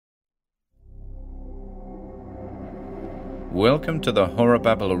Welcome to the Horror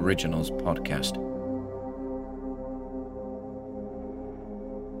Babble Originals podcast.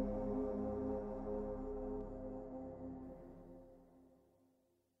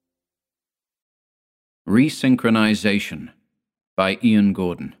 Resynchronization by Ian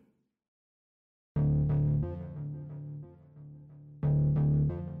Gordon.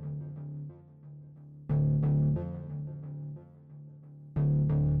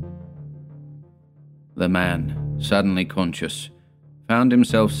 The man, suddenly conscious, found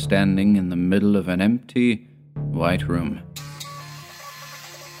himself standing in the middle of an empty, white room.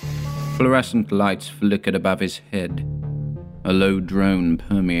 Fluorescent lights flickered above his head. A low drone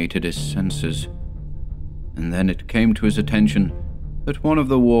permeated his senses. And then it came to his attention that one of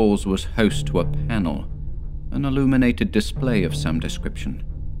the walls was host to a panel, an illuminated display of some description.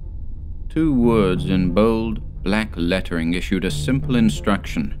 2 words in bold, black lettering issued a simple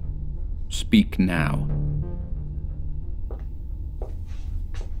instruction: "Speak now."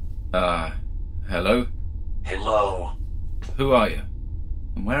 Hello? Hello. Who are you?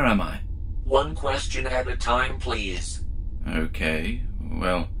 And where am I? One question at a time, please. Okay,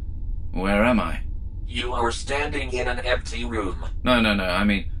 well, where am I? You are standing in an empty room. No, I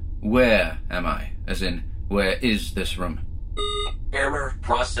mean, where am I? As in, where is this room? Error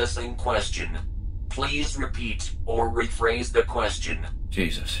processing question. Please repeat or rephrase the question.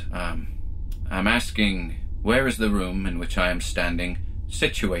 Jesus, I'm asking, where is the room in which I am standing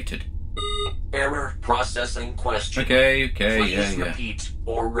situated? Error processing question. Okay, Please yeah. repeat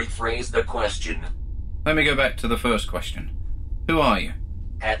or rephrase the question. Let me go back to the first question. Who are you?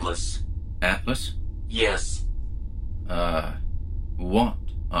 Atlas. Atlas? Yes. What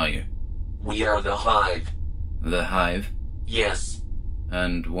are you? We are the Hive. The Hive? Yes.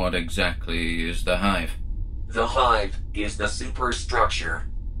 And what exactly is the Hive? The Hive is the superstructure,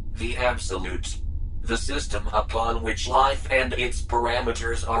 the absolute, the system upon which life and its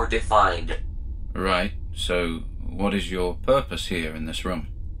parameters are defined. Right, so what is your purpose here in this room?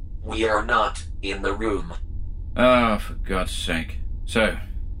 We are not in the room. For God's sake. So,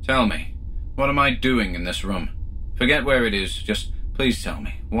 tell me, what am I doing in this room? Forget where it is, just please tell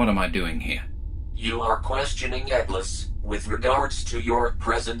me, what am I doing here? You are questioning Atlas with regards to your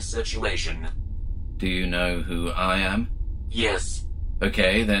present situation. Do you know who I am? Yes.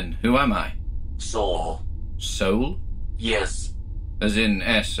 Okay, then who am I? Soul. Soul? Yes. As in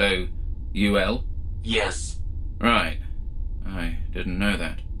S-O-U-L? Yes. Right. I didn't know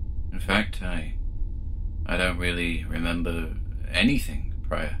that. In fact, I don't really remember anything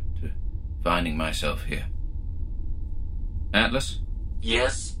prior to finding myself here. Atlas?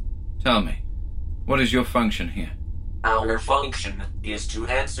 Yes. Tell me, what is your function here? Our function is to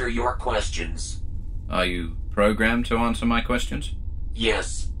answer your questions. Are you programmed to answer my questions?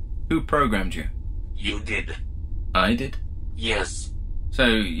 Yes. Who programmed you? You did. I did? Yes. So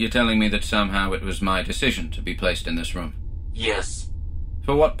you're telling me that somehow it was my decision to be placed in this room? Yes.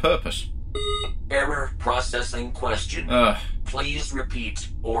 For what purpose? Error processing question. Please repeat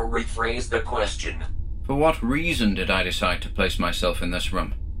or rephrase the question. For what reason did I decide to place myself in this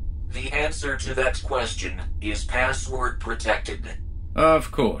room? The answer to that question is password protected.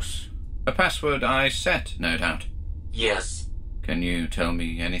 Of course. A password I set, no doubt. Yes. Can you tell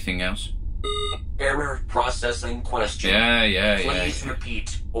me anything else? Error processing question. Yeah. Please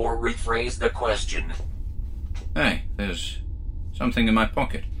repeat or rephrase the question. Hey, there's something in my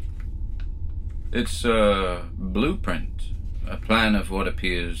pocket. It's a blueprint, a plan of what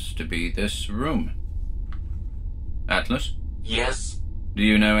appears to be this room. Atlas? Yes. Do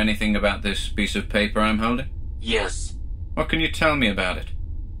you know anything about this piece of paper I'm holding? Yes. What can you tell me about it?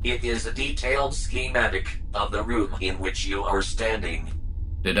 It is a detailed schematic of the room in which you are standing.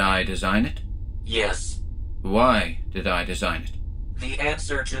 Did I design it? Yes. Why did I design it? The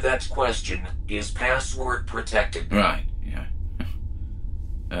answer to that question is password protected. Right, yeah.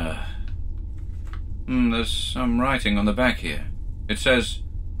 There's some writing on the back here. It says,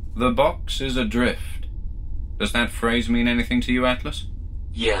 "The box is adrift." Does that phrase mean anything to you, Atlas?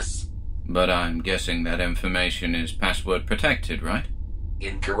 Yes. But I'm guessing that information is password protected, right?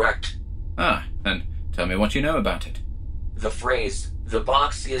 Incorrect. Then tell me what you know about it. The phrase, "the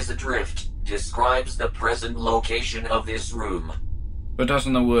box is adrift," describes the present location of this room. But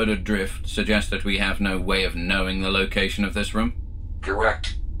doesn't the word adrift suggest that we have no way of knowing the location of this room?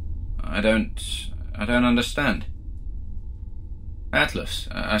 Correct. I don't understand. Atlas,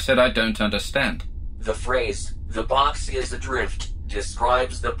 I said I don't understand. The phrase, "the box is adrift,"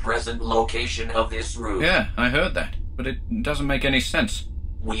 describes the present location of this room. Yeah, I heard that, but it doesn't make any sense.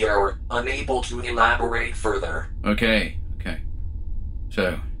 We are unable to elaborate further. Okay.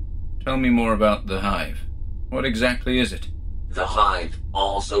 So, tell me more about the Hive. What exactly is it? The hive,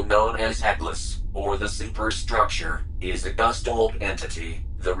 also known as Atlas, or the superstructure, is a dust-old entity,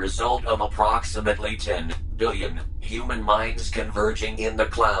 the result of approximately 10 billion human minds converging in the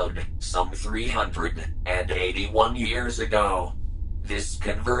cloud, some 381 years ago. This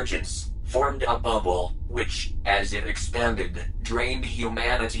convergence formed a bubble, which, as it expanded, drained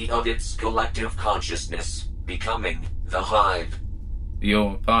humanity of its collective consciousness, becoming the hive.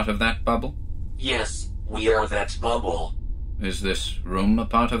 You're part of that bubble? Yes, we are that bubble. Is this room a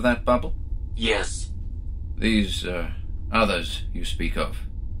part of that bubble? Yes. These, others you speak of,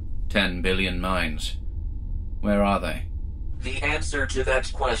 10 billion minds, where are they? The answer to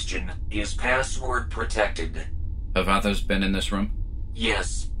that question is password protected. Have others been in this room?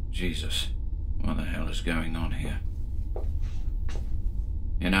 Yes. Jesus, what the hell is going on here?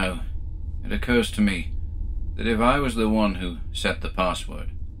 You know, it occurs to me that if I was the one who set the password,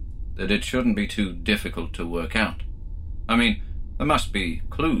 that it shouldn't be too difficult to work out. I mean, there must be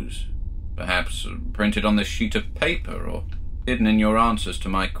clues, perhaps printed on this sheet of paper or hidden in your answers to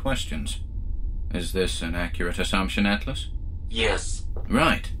my questions. Is this an accurate assumption, Atlas? Yes.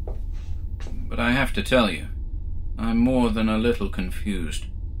 Right. But I have to tell you, I'm more than a little confused.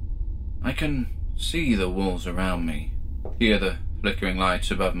 I can see the walls around me, hear the flickering lights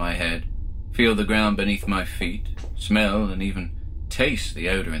above my head, feel the ground beneath my feet, smell and even taste the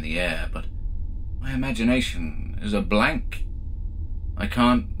odor in the air, but my imagination is a blank. I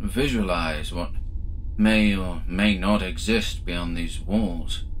can't visualize what may or may not exist beyond these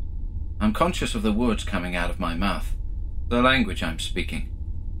walls. I'm conscious of the words coming out of my mouth, the language I'm speaking,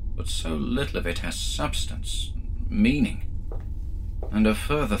 but so little of it has substance, meaning. And a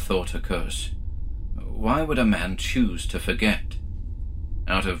further thought occurs. Why would a man choose to forget?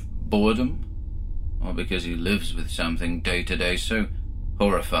 Out of boredom? Or because he lives with something day to day so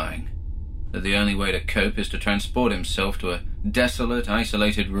horrifying that the only way to cope is to transport himself to a desolate,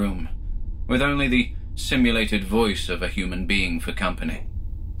 isolated room, with only the simulated voice of a human being for company?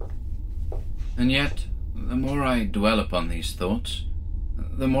 And yet, the more I dwell upon these thoughts,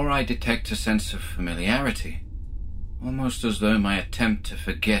 the more I detect a sense of familiarity, almost as though my attempt to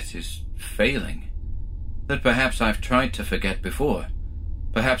forget is failing. That perhaps I've tried to forget before.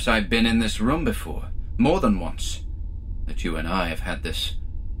 Perhaps I've been in this room before, more than once. That you and I have had this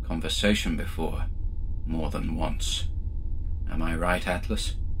conversation before, more than once. Am I right,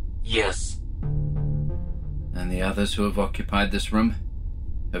 Atlas? Yes. And the others who have occupied this room?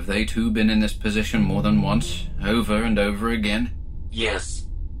 Have they too been in this position more than once, over and over again? Yes.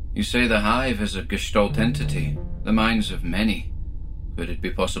 You say the hive is a gestalt entity, the minds of many. Could it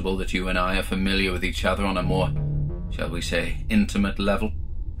be possible that you and I are familiar with each other on a more, shall we say, intimate level?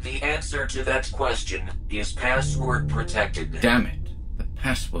 The answer to that question is password protected. Damn it, the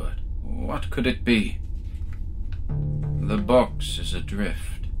password. What could it be? The box is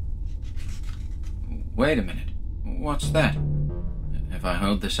adrift. Wait a minute. What's that? If I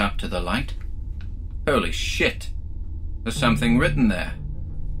hold this up to the light? Holy shit! There's something written there.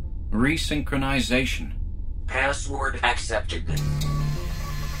 Resynchronization. Password accepted.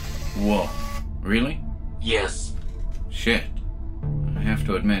 Whoa. Really? Yes. Shit. I have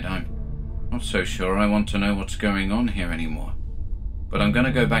to admit, I'm not so sure I want to know what's going on here anymore. But I'm going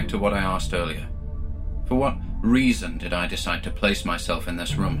to go back to what I asked earlier. For what reason did I decide to place myself in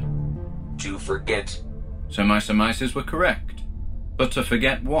this room? To forget. So my surmises were correct. But to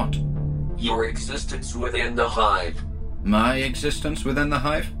forget what? Your existence within the hive. My existence within the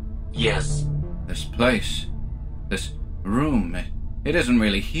hive? Yes. This place. This room. It isn't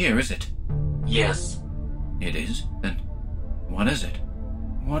really here, is it? Yes. It is? Then what is it?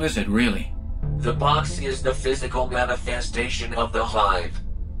 What is it really? The box is the physical manifestation of the hive.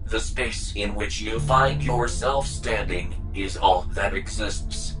 The space in which you find yourself standing is all that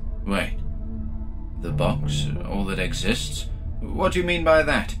exists. Wait. The box? All that exists? What do you mean by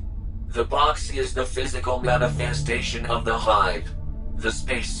that? The box is the physical manifestation of the hive. The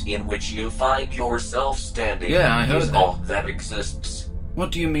space in which you find yourself standing I heard is that. all that exists.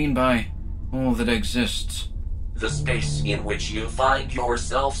 What do you mean by all that exists? The space in which you find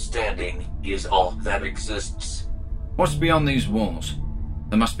yourself standing is all that exists. What's beyond these walls?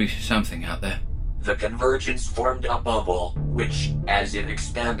 There must be something out there. The convergence formed a bubble, which, as it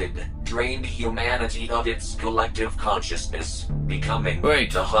expanded, drained humanity of its collective consciousness, becoming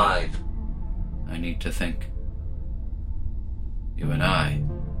the hive. I need to think. You and I,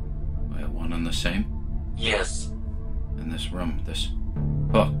 we're one and the same? Yes. And this room, this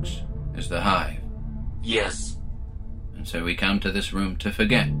box, is the hive? Yes. And so we come to this room to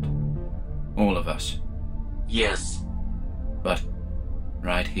forget. All of us. Yes. But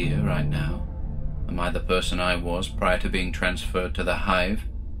right here, right now, Am I the person I was prior to being transferred to the hive?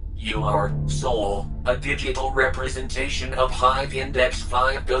 You are Soul, a digital representation of Hive Index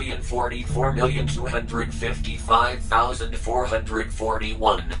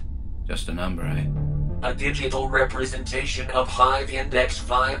 5,044,255,441. Just a number, eh? A digital representation of Hive Index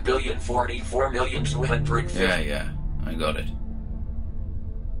 5,044,250. Yeah, I got it.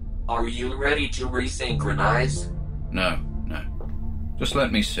 Are you ready to resynchronize? No. Just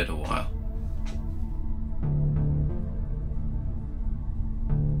let me sit a while.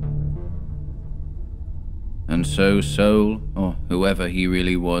 And so Soul, or whoever he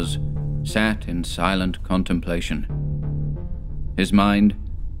really was, sat in silent contemplation. His mind,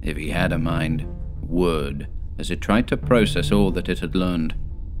 if he had a mind, whirred as it tried to process all that it had learned.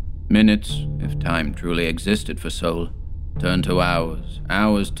 Minutes, if time truly existed for Soul, turned to hours,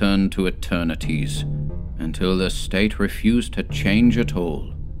 hours turned to eternities, until the state refused to change at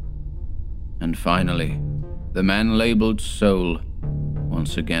all. And finally, the man labeled Soul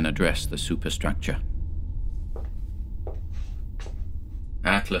once again addressed the superstructure.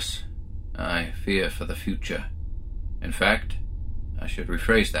 Atlas, I fear for the future. In fact, I should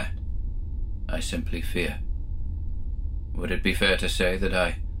rephrase that. I simply fear. Would it be fair to say that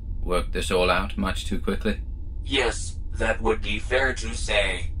I worked this all out much too quickly? Yes, that would be fair to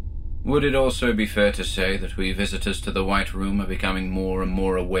say. Would it also be fair to say that we visitors to the White Room are becoming more and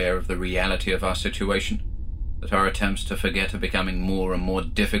more aware of the reality of our situation? That our attempts to forget are becoming more and more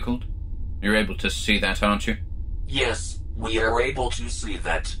difficult? You're able to see that, aren't you? Yes, we are able to see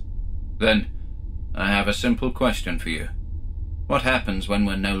that. Then, I have a simple question for you. What happens when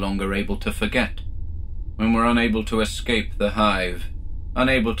we're no longer able to forget? When we're unable to escape the hive?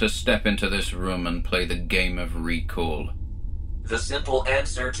 Unable to step into this room and play the game of recall? The simple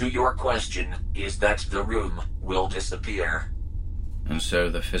answer to your question is that the room will disappear. And so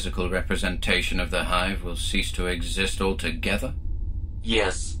the physical representation of the hive will cease to exist altogether?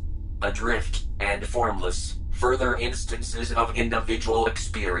 Yes, adrift and formless. Further instances of individual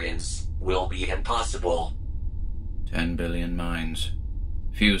experience will be impossible. 10 billion minds,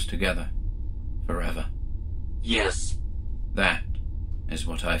 fused together, forever. Yes. That is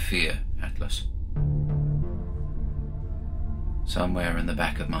what I fear, Atlas. Somewhere in the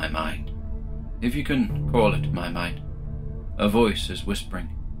back of my mind, if you can call it my mind, a voice is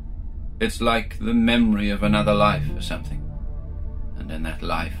whispering. It's like the memory of another life or something. And in that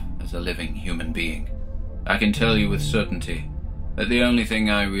life, as a living human being, I can tell you with certainty that the only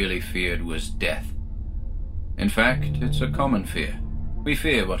thing I really feared was death. In fact, it's a common fear. We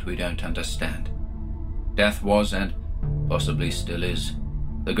fear what we don't understand. Death was, and possibly still is,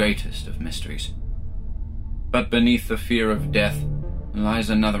 the greatest of mysteries. But beneath the fear of death lies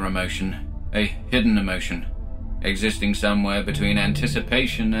another emotion, a hidden emotion, existing somewhere between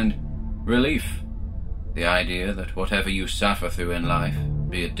anticipation and relief. The idea that whatever you suffer through in life,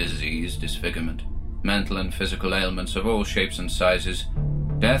 be it disease, disfigurement, mental and physical ailments of all shapes and sizes,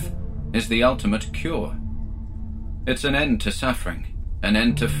 death is the ultimate cure. It's an end to suffering, an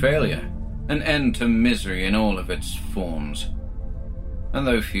end to failure, an end to misery in all of its forms. And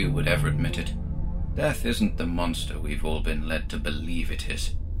though few would ever admit it, death isn't the monster we've all been led to believe it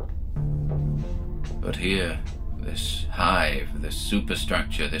is. But here, this hive, this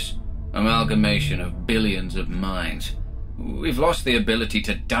superstructure, this amalgamation of billions of minds, we've lost the ability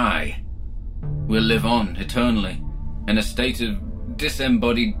to die. We'll live on eternally, in a state of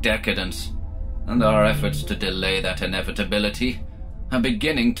disembodied decadence, and our efforts to delay that inevitability are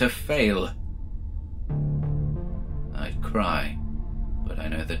beginning to fail. I'd cry, but I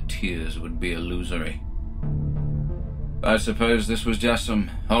know that tears would be illusory. I suppose this was just some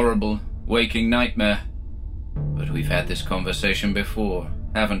horrible, waking nightmare. But we've had this conversation before,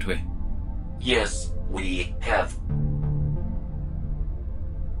 haven't we? Yes, we have.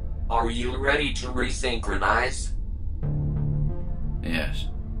 Are you ready to resynchronize? Yes,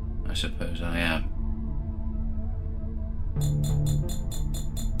 I suppose I am.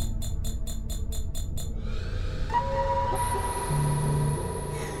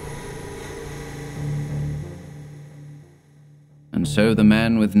 And so the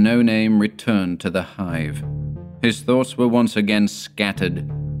man with no name returned to the hive. His thoughts were once again scattered,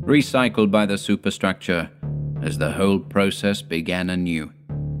 recycled by the superstructure, as the whole process began anew.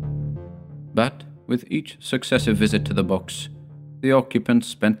 But with each successive visit to the box, the occupant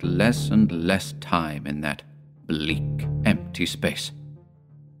spent less and less time in that bleak, empty space.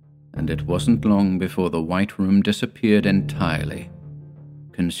 And it wasn't long before the White Room disappeared entirely,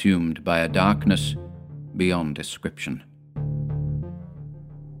 consumed by a darkness beyond description.